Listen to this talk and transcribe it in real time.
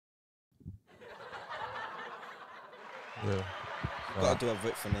Yeah. Gotta do a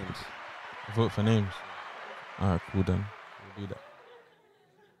vote for names. Vote for names. Alright, cool then. We'll do that.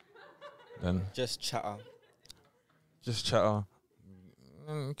 Then Just chatter. just chatter.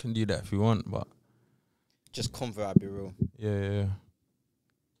 You can do that if you want, but Just convo, I'll be real. yeah.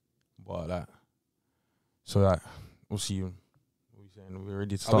 But that. So that we'll see you. What are you saying? We're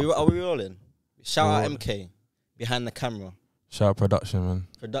ready to start. Are we rolling? Shout We're out rolling. MK behind the camera. Shout out production, man.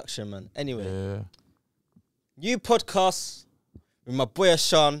 Production, man. Anyway, Yeah. new podcast with my boy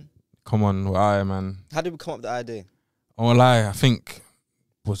Sean. Come on, we're alright, man. How did we come up with the idea? I won't lie, I think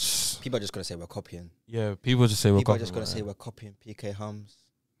was People are just gonna say we're copying. yeah, people just say we're People are copying, just gonna but, say we're copying PK Hums,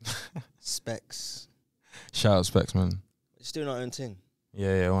 Specs. shout out Specs, man. Just doing our own thing.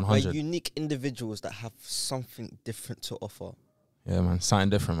 Yeah, We're 100. unique individuals that have something different to offer. Yeah, man, something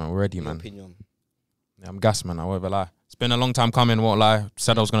different, man. We're ready, In your man. opinion. Yeah, I'm gassed, man. I won't ever lie. It's been a long time coming, won't lie.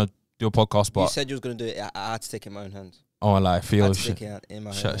 Said I was gonna do a podcast, You but said you was gonna do it. I had to take it in my own hands. I won't lie. I Theo, had to take it in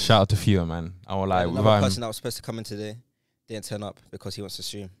my hands. shout out to Theo, man. I won't lie. Another Without him, person that was supposed to come in today didn't turn up because he wants to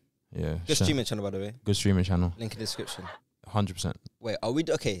stream. yeah, Good streaming channel, by the way. good streaming channel. Link in the description. 100%. Wait, are we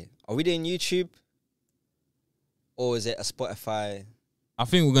okay? Are we doing YouTube, or is it a Spotify? I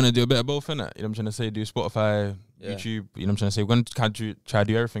think we're gonna do a bit of both, innit? You know what I'm trying to say? Do Spotify, Yeah. YouTube. You know what I'm trying to say? We're gonna try to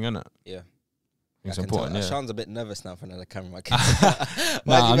do everything, innit? Yeah. It's I can important, tell. yeah. Sean's a bit nervous now in front of the camera. Nah,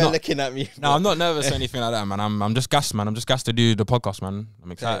 Why are I'm you not- looking at me? No, I'm not nervous or anything like that, man. I'm just gassed, man. I'm just gassed to do the podcast, man.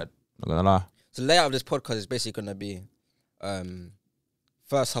 I'm excited. Not gonna lie. So the layout of this podcast is basically gonna be,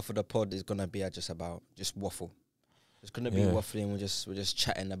 first half of the pod is gonna be just waffle. It's gonna be Yeah. waffling. We're just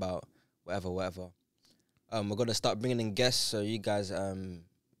chatting about whatever. We're gonna start bringing in guests. So you guys, a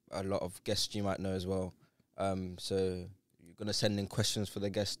lot of guests you might know as well. So you're gonna send in questions for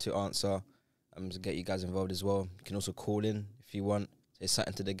the guests to answer. To get you guys involved as well. You can also call in if you want. Say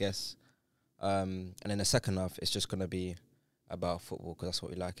something to the guests. And then the second half, it's just gonna be about football because that's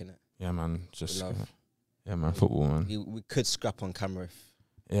what we like, innit? Yeah, man. Just love. yeah, man. Football, man. We could scrap on camera if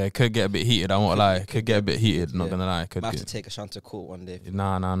Yeah, it could get a bit heated. I won't lie. It could get a bit heated. Not yeah. gonna lie. It could might have to get. take a shot to court one day.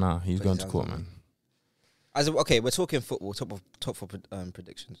 Nah. He's But going he to sounds court, like man. Okay, we're talking football. Top four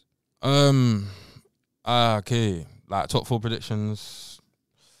predictions. Okay. Like top 4 predictions.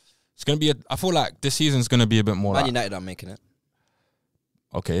 It's gonna be. I feel like this season's gonna be a bit more. Man Like, United aren't making it.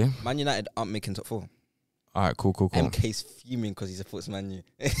 okay. Man United aren't making top 4. All right. Cool. MK's fuming because he supports Man U.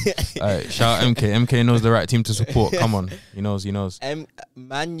 All right. Shout out MK. MK knows the right team to support. Come on. He knows.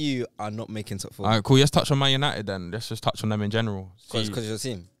 Man U are not making top 4. All right. Cool. Let's touch on Man United then. Let's just touch on them in general. Because See- your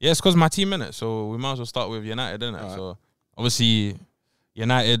team. Yeah, it's because my team, innit? So we might as well start with United, innit? Alright. So obviously,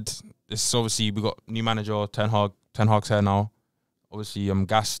 United, it's obviously we got new manager, Ten Hag. Ten Hag's here now. Obviously, I'm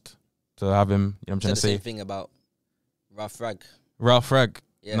gassed to have him. You know what I'm Said trying the to same say? thing about Ralph Rag. Ralph Reg.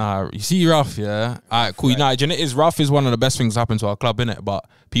 Yeah. Nah, you see Ralph, yeah? Alright, cool. Rag. Nah, do you know, Ralph is one of the best things that happened to our club, innit? But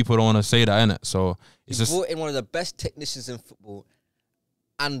people don't want to say that, innit? So it's He just, brought in one of the best technicians in football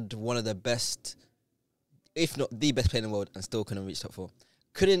and one of the best, if not the best player in the world, and still couldn't reach top 4.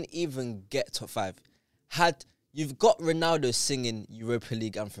 Couldn't even get top 5. You've got Ronaldo singing Europa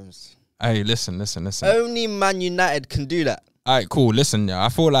League anthems. hey, listen. Only Man United can do that. Alright, cool. Listen, yeah, I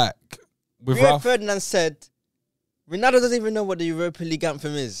feel like with Rio Ralph, Ferdinand said, Ronaldo doesn't even know what the Europa League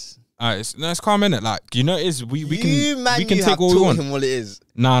anthem is. alright, it's calm, innit? Like, you know, we can Man, we can you take have what we taught want. him what it is.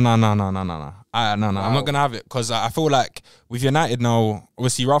 Nah. No. I'm Wow. not gonna have it because I feel like with United now,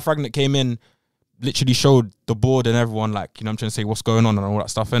 obviously Ralph Ragnick came in, literally showed the board and everyone like, you know, I'm trying to say what's going on and all that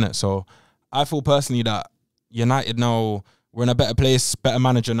stuff in it. So I feel personally that United now we're in a better place, better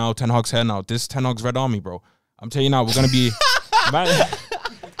manager now. Ten Hag's here now. This Ten Hag's Red Army, bro. I'm telling you now, we're gonna be. Man,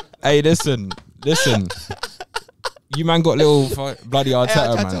 hey, listen. You man got little bloody Arteta, Hey,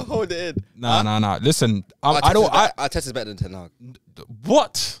 I tried man. to hold it in. Nah. Listen, I don't. Arteta's better than Ten Hag.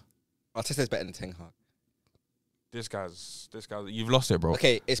 What? Arteta's better than Ten Hag. This guy's. You've lost it, bro.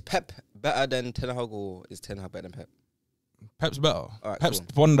 Okay, is Pep better than Ten Hag or is Ten Hag better than Pep? Pep's better. Alright, Pep's cool.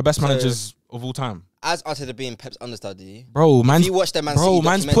 one of the best So- managers of all time. As Arteta being Pep's understudy, Bro, man's you watch the Man City man's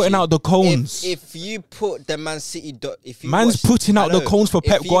documentary, putting out the cones. If you put the Man City, Man's putting out the cones for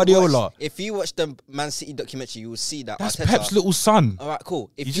Pep Guardiola. If you watch the Man City documentary, you will see that That's Arteta. Pep's little son. All right,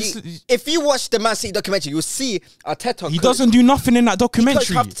 cool. He If you watch the Man City documentary, you'll see Arteta. He doesn't do nothing in that He documentary.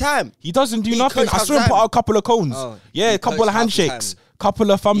 coached half the time. He doesn't do He nothing. coached I half saw him the put time. out a couple of cones. Oh, yeah, he a couple coached of half the handshakes, time.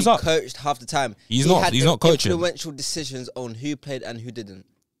 couple of thumbs He up. coached half the time. He's He not- had he's not coaching. Influential decisions on who played and who didn't.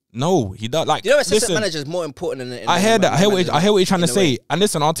 No, he does. Like, You know, assistant listen, manager is more important than. I hear that. I hear what you're trying to say. And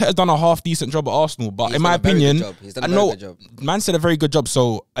listen, Arteta's done a half decent job at Arsenal, but He's in my done a very good opinion, job. He's done a I very know good job. man said a very good job.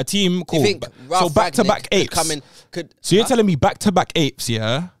 So a team, Do cool. you think So Ralph back to back Rangnick could eights. come in? So you're telling me back to back apes,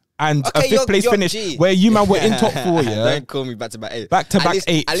 yeah? and Okay, a fifth place finish G. where you man were in top 4, yeah? Don't call me back to back 8. Back to back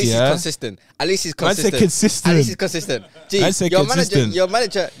 8, At least yeah? he's consistent. At least he's Man said consistent. consistent. At least he's consistent. G, Man said consistent.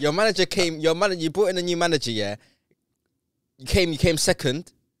 Your manager came. You brought in a new manager. Yeah. You came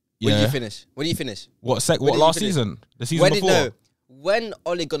second. Where did you finish? Where did you finish? What last season? The season before? When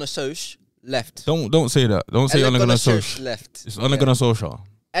Ole Gunnar Solskjaer left. Don't say that. Don't say Ole Gunnar Solskjaer left. It's Ole Gunnar Solskjaer.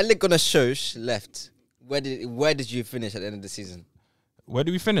 Ole Gunnar Solskjaer left. Where did you finish at the end of the season? Where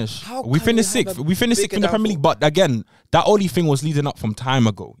did we finish? How We can finished we have sixth. a We finished sixth in the bigger Premier League. But again, that Ole thing was leading up from time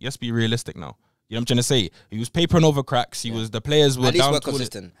ago. Let's be realistic now. You know what I'm trying to say? He was papering over cracks. The players were At least down we're to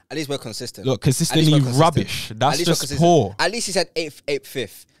consistent. At least we're consistent. Look, consistently rubbish. That's just poor. At least he said eighth,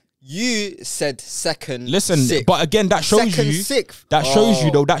 fifth. You said second. Listen, sixth. but again, that shows Second, you. sixth. That shows you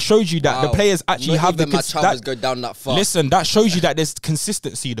though. That shows you that the Wow. players actually Not have the even my Chalmers go down that far. Listen, that shows you that there's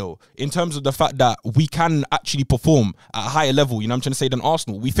consistency though, in terms of the fact that we can actually perform at a higher level. You know what I'm trying to say, than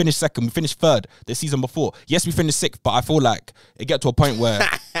Arsenal. We finished second. We finished third the season before. Yes, we finished sixth, but I feel like it get to a point where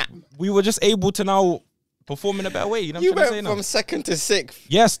we were just able to now perform in a better way. You know what I'm trying to say went now? from second to sixth.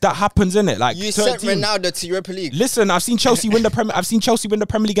 Yes, that happens, innit? Like You certain sent teams- Ronaldo to Europa League. Listen, I've seen Chelsea win the Premier. I've seen Chelsea win the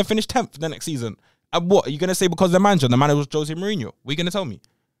Premier League and finish 10th the next season. And what are you gonna say because the manager was Jose Mourinho? What are you gonna tell me?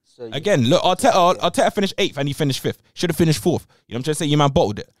 So Again, look, Arteta finished 8th and he finished 5th. Should have finished 4th. You know what I'm trying to say? You man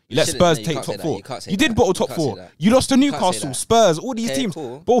bottled it. You let shouldn't- Spurs no, you take can't say top that. 4. You can't say You did that. bottle You top can't say 4. that. You lost to can't say Newcastle, that. Spurs, all these Okay, teams.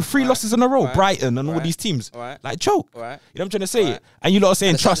 cool. Bro, 3 Alright. losses in a row. Alright. Brighton and all Alright. these teams. Alright. Like, joke. Alright. You know what I'm trying to say? Alright. And you lot are saying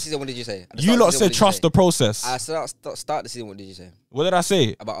At the start of the trust. season, what did you say? At the You start of lot the season, said what did you trust say? the process. At the start of the season, what did you say What did I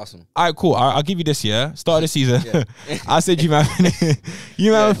say? about Arsenal? Alright, cool. I'll give you this, yeah? Start of the season. Yeah. I said you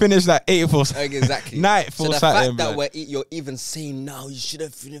man finished like 8th or Exactly. 9th So or the something. fact that man. you're even saying now you should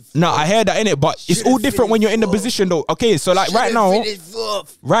have finished. No, I hear that in it, but it's Should've all different when you're in the finished position though. Okay, so like right now,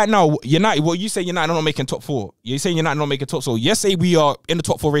 fourth. United. Well, you say United are not making top 4. You're saying United not making top 4. Yes, say we are in the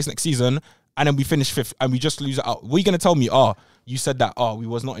top 4 race next season, and then we finish 5th, and we just lose it out. What are you gonna tell me? You said that. We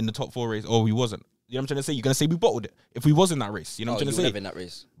was not in the top 4 race, or we wasn't. You know what I'm trying to say? You're gonna say we bottled it if we was in that race. You know what I'm trying to say? In that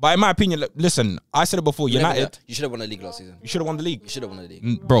race. But in my opinion, listen, I said it before. United, You should have won the league last season. you should have won the league. You should have won the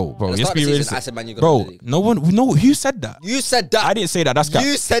league. Bro. At the Let's start be of the season, realistic. I said Man U gonna win the Bro, league. no, who said that? You said that. I didn't say that. That's cap.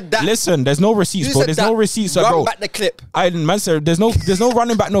 You said that. Listen, there's no receipts, You bro. said There's that. no receipts, Run bro. back the clip. Man, sir, there's no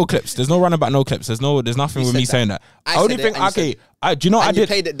running back, no clips. There's no running back, no clips. There's nothing You with said me that. saying that. I Only said it thing, and you okay. said Do you know I And you did?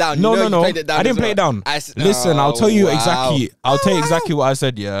 played it down. No, You know no, you no. played it down I didn't as play it well. down. I said- Listen, I'll tell you wow. exactly. I'll tell you exactly what I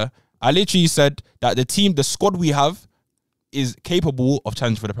said. Yeah, I literally said that the squad we have is capable of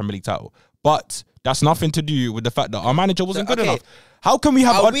challenging for the Premier League title, but that's nothing to do with the fact that our manager wasn't good okay. enough. How can we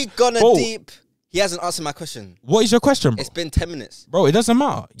have? Are we gonna Bro, deep? He hasn't answered my question. What is your question, bro? It's been 10 minutes. Bro, it doesn't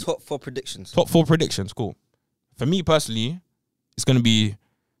matter. Top 4 predictions. Top 4 predictions, cool. For me personally, it's gonna be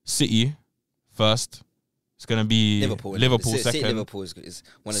City first. It's gonna be Liverpool City, second. Liverpool is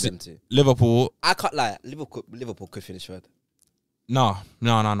one of them two. Liverpool. I can't lie. Liverpool could finish third. No.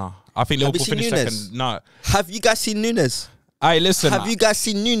 I think Have you Liverpool seen finished Nunes? second. No. Have you guys seen Nunes? Listen. Have you guys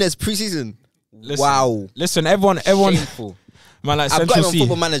seen Nunes preseason? Listen, Wow. Listen, everyone. Shameful. Man, like I've got Central him on C.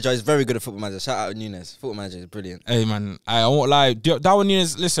 Football Manager. He's very good at Football Manager. Shout out to Nunes. Football Manager is brilliant. Hey man, I won't lie. Darwin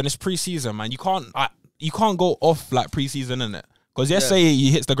Nunes. Listen, it's preseason, man. You can't go off like preseason, innit? Because yesterday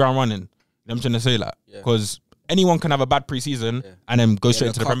he hits the ground running. I'm trying to say that because anyone can have a bad preseason and then go straight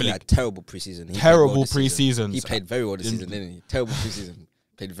into the Premier League. Terrible preseason. He Terrible played well this season. preseasons. He played very well this season, didn't he? Terrible preseason.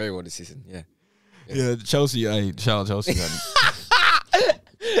 Played very well this season. Yeah. Yeah, Chelsea. Hey, shout out Chelsea, man.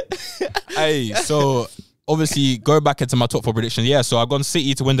 Hey, so obviously going back into my top 4 predictions, yeah. So I've gone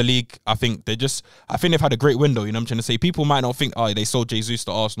City to win the league. I think they've had a great window. You know what I'm trying to say? People might not think, they sold Jesus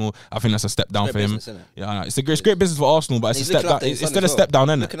to Arsenal. I think that's a step down for him. Business, innit? Yeah, I know. It's great business for Arsenal, but it's a step down. It's still a step down,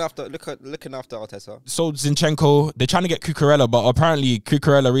 isn't it? Looking after Arteta. Sold Zinchenko. They're trying to get Cucurella, but apparently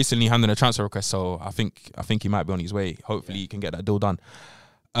Cucurella recently handed a transfer request, so I think he might be on his way. Hopefully he can get that deal done.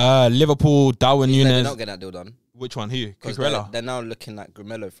 Liverpool, Darwin They're Nunes. not getting that deal done. Which one? Who? Because Cucurella. they're now looking at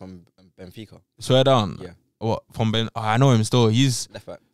Grimelo from Benfica. Swear down. Yeah. What from Ben? I know him still. He's Left back.